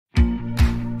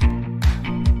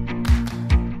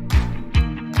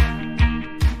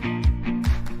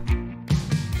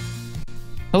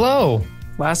Hello!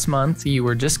 Last month, you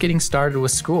were just getting started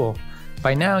with school.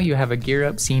 By now, you have a GEAR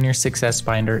Up Senior Success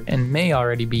Binder and may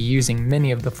already be using many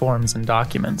of the forms and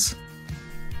documents.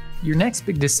 Your next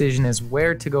big decision is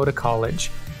where to go to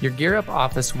college. Your GEAR Up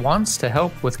office wants to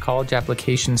help with college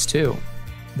applications too.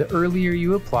 The earlier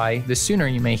you apply, the sooner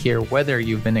you may hear whether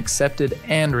you've been accepted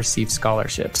and received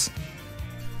scholarships.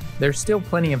 There's still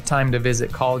plenty of time to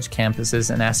visit college campuses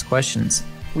and ask questions.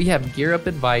 We have GEAR Up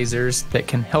advisors that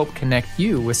can help connect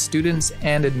you with students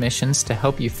and admissions to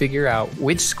help you figure out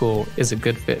which school is a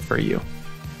good fit for you.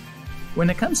 When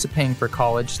it comes to paying for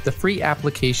college, the free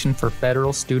application for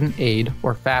Federal Student Aid,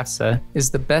 or FAFSA, is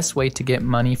the best way to get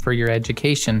money for your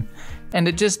education, and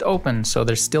it just opened, so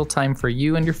there's still time for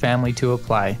you and your family to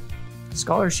apply.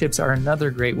 Scholarships are another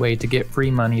great way to get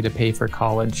free money to pay for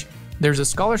college. There's a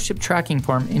scholarship tracking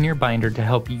form in your binder to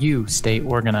help you stay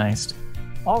organized.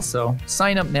 Also,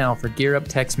 sign up now for GEAR Up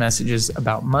text messages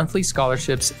about monthly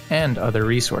scholarships and other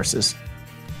resources.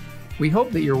 We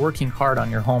hope that you're working hard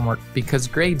on your homework because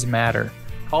grades matter.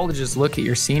 Colleges look at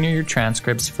your senior year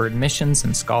transcripts for admissions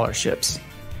and scholarships.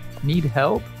 Need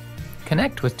help?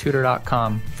 Connect with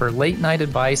tutor.com for late night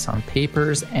advice on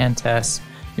papers and tests.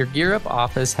 Your GEAR Up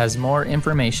office has more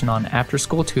information on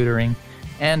after-school tutoring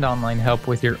and online help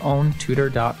with your own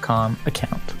tutor.com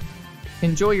account.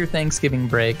 Enjoy your Thanksgiving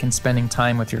break and spending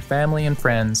time with your family and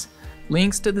friends.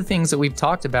 Links to the things that we've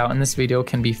talked about in this video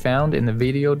can be found in the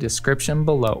video description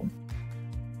below.